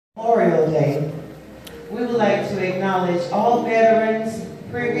Memorial Day, we would like to acknowledge all veterans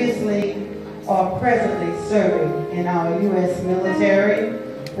previously or presently serving in our U.S. military,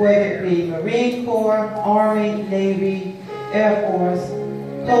 whether it be Marine Corps, Army, Navy, Air Force,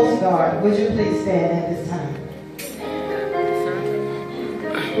 Coast Guard. Would you please stand at this time?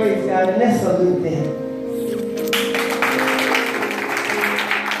 Praise God, and let's salute them.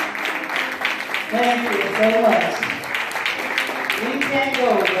 Thank you so much. We can't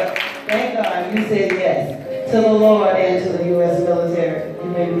go, but thank God you said yes to the Lord and to the U.S. military. You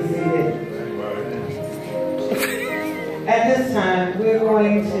may be seated. At this time, we're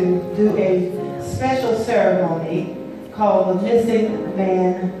going to do a special ceremony called the Missing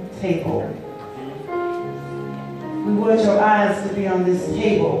Man Table. We want your eyes to be on this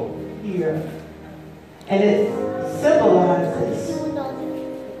table here, and it symbolizes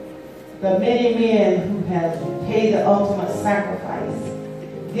the many men who have paid the ultimate sacrifice,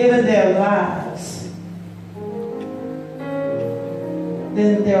 given their lives.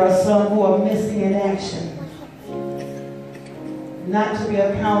 Then there are some who are missing in action, not to be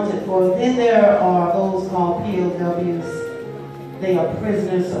accounted for. Then there are those called POWs. They are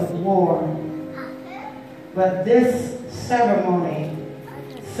prisoners of war. But this ceremony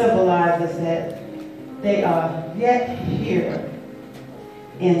symbolizes that they are yet here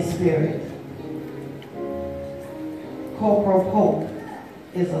in spirit. Corporal Pope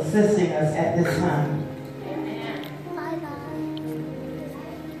is assisting us at this time.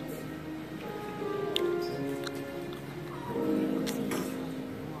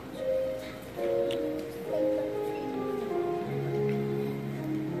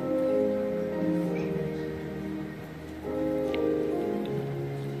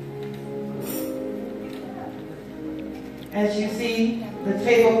 As you see, the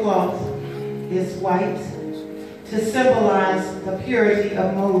tablecloth is white to symbolize the purity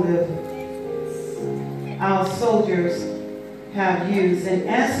of motive our soldiers have used in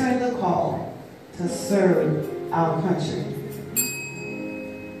answering the call to serve our country.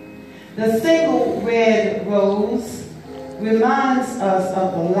 The single red rose reminds us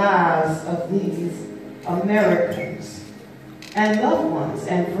of the lives of these Americans and loved ones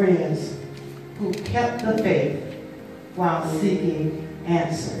and friends who kept the faith while seeking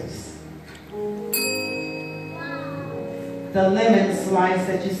answers. The lemon slice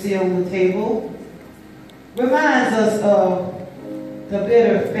that you see on the table reminds us of the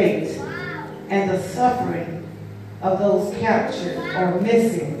bitter fate and the suffering of those captured or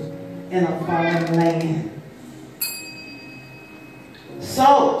missing in a foreign land.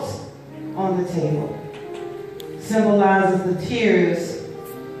 Salt on the table symbolizes the tears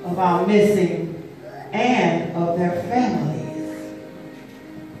of our missing and of their families.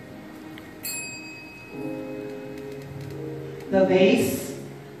 The vase,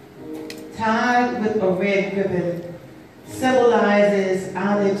 tied with a red ribbon, symbolizes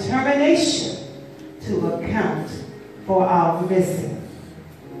our determination to account for our missing.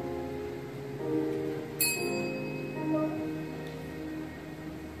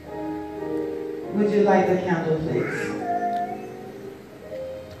 Would you like the candle, please?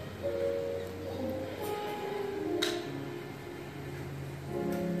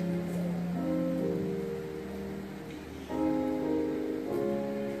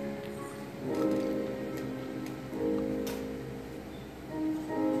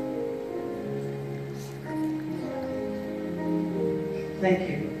 Thank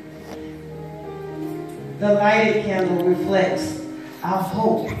you. The lighted candle reflects our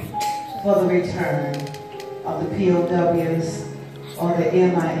hope for the return of the POWs or the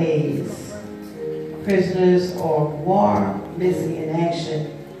MIAs, prisoners of war, missing in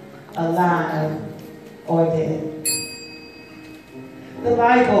action, alive or dead. The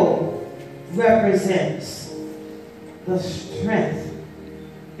Bible represents the strength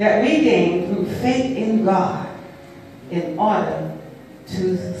that we gain through faith in God in order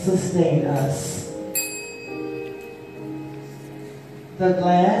to sustain us. The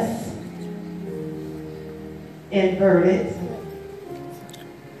glass, inverted,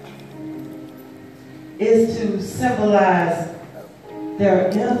 is to symbolize their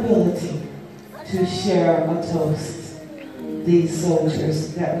inability to share a toast. These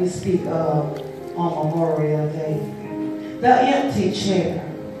soldiers that we speak of on Memorial Day. The empty chair,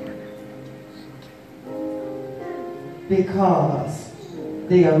 because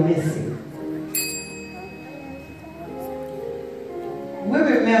they are missing. We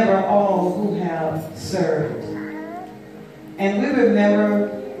remember all who have served. And we remember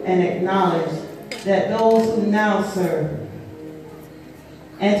and acknowledge that those who now serve,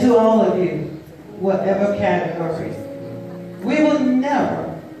 and to all of you, whatever category, we will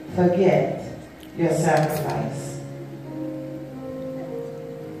never forget your sacrifice.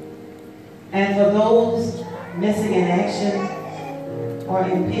 And for those missing in action or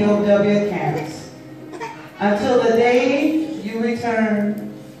in POW camps, until the day you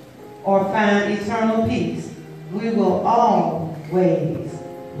return or find eternal peace, we will always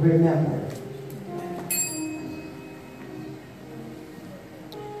remember.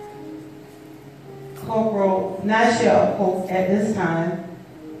 Corporal Nasha Pope at this time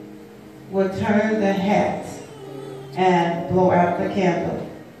will turn the hat and blow out the candle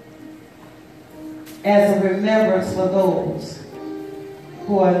as a remembrance for those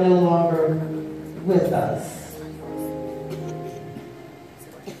who are no longer with us.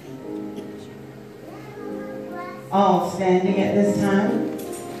 All standing at this time,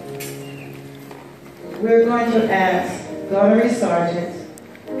 we're going to ask Gunnery Sergeant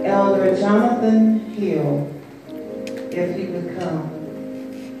Elder Jonathan Hill if he would come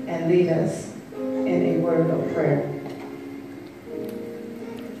and lead us in a word of prayer.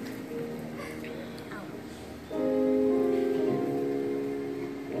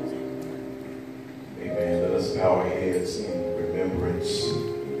 Amen. Let us bow our heads in remembrance,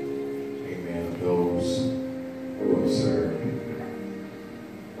 amen, of those who have served.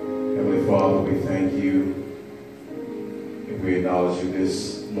 Heavenly Father, we thank you and we acknowledge you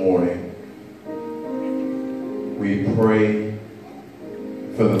this morning. We pray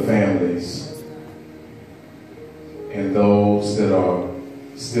for the families and those that are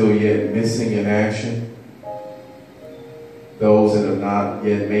still yet missing in action, those that have not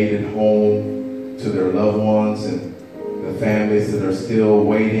yet made it home to their loved ones, and the families that are still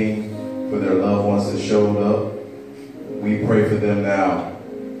waiting for their loved ones to show up. We pray for them now.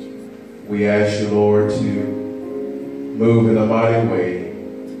 We ask you, Lord, to move in a mighty way.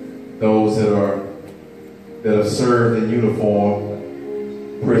 Those that have served in uniform,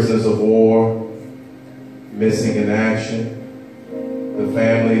 prisoners of war, missing in action, the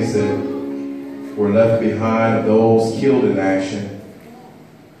families that were left behind of those killed in action.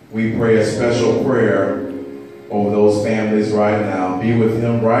 We pray a special prayer over those families right now. Be with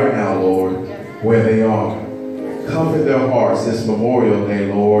them right now, Lord, where they are. Comfort their hearts this Memorial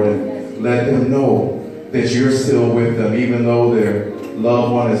Day, Lord, and let them know that you're still with them. Even though their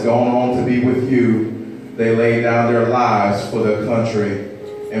loved one has gone on to be with you, they laid down their lives for the country.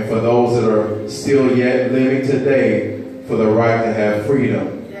 And for those that are still yet living today, for the right to have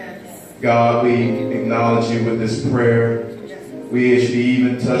freedom. Yes. God, we acknowledge you with this prayer. We ask you to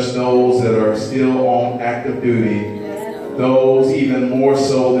even touch those that are still on active duty. Yes. Those even more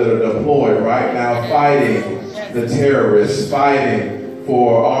so that are deployed right now, fighting the terrorists, fighting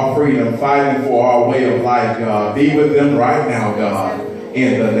for our freedom, fighting for our way of life, God. Be with them right now, God,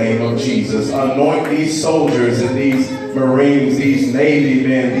 in the name of Jesus. Anoint these soldiers and these Marines, these Navy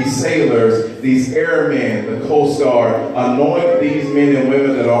men, these sailors, these airmen, the Coast Guard. Anoint these men and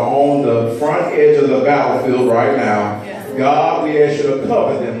women that are on the front edge of the battlefield right now. God, we ask you to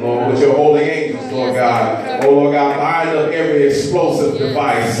cover them, Lord, with your holy angels, Lord God. Oh, Lord God, bind up every explosive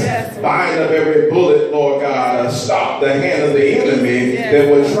device. Bind up every bullet, Lord God. Stop the hand of the enemy that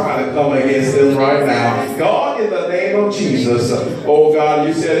would try to come against them right now. God, in the name of Jesus, oh God,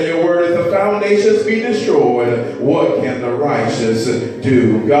 you said in your word, if the foundations be destroyed, what can the righteous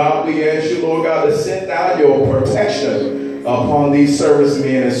do? God, we ask you, Lord God, to send down your protection upon these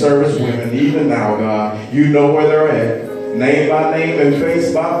servicemen and servicewomen, even now, God. You know where they're at. Name by name and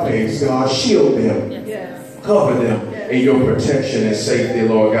face by face, God, shield them, cover them in your protection and safety,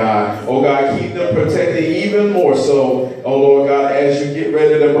 Lord God. Oh God, keep them protected even more so, oh Lord God, as you get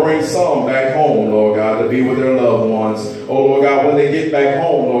ready to bring some back home, Lord God, to be with their loved ones. Oh Lord God, when they get back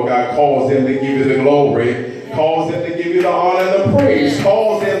home, Lord God, cause them to give you the glory, cause them to give you the honor and the praise,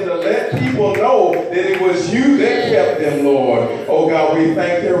 cause them to let people know that it was you that kept them, Lord. Oh God, we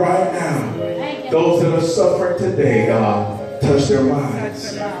thank you right now. Those that are suffering today, God, touch their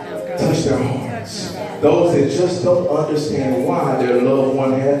minds, touch their hearts. Those that just don't understand why their loved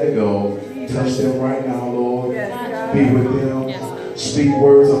one had to go, touch them right now, Lord. Be with them. Speak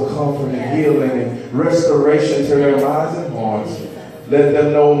words of comfort and healing and restoration to their minds and hearts. Let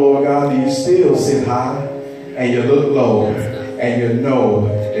them know, Lord God, that you still sit high and you look low and you know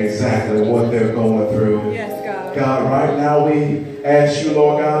exactly what they're going through. God, right now we ask you,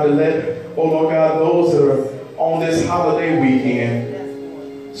 Lord God, to let, oh Lord God, those that are on this holiday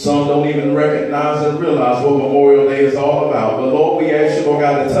weekend, some don't even recognize and realize what Memorial Day is all about. But Lord, we ask you, Lord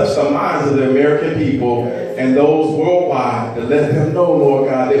God, to touch the minds of the American people and those worldwide, to let them know, Lord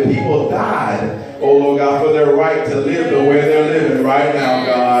God, that people died, oh Lord God, for their right to live the way they're living right now,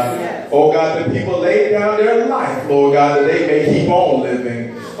 God. Oh God, that people laid down their life, Lord God, that they may keep on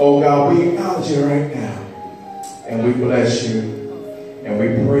living. Oh God, we acknowledge you right now. And we bless you. And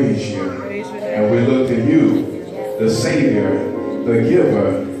we praise you. And we look to you, the Savior, the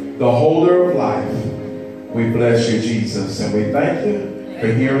giver, the holder of life. We bless you, Jesus. And we thank you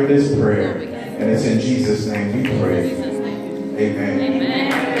for hearing this prayer. And it's in Jesus' name we pray. Amen.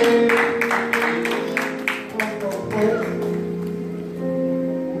 Amen.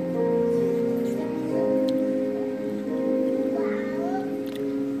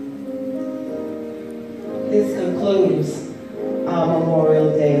 This concludes our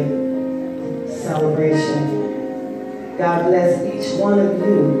Memorial Day celebration. God bless each one of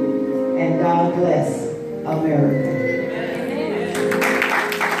you, and God bless America.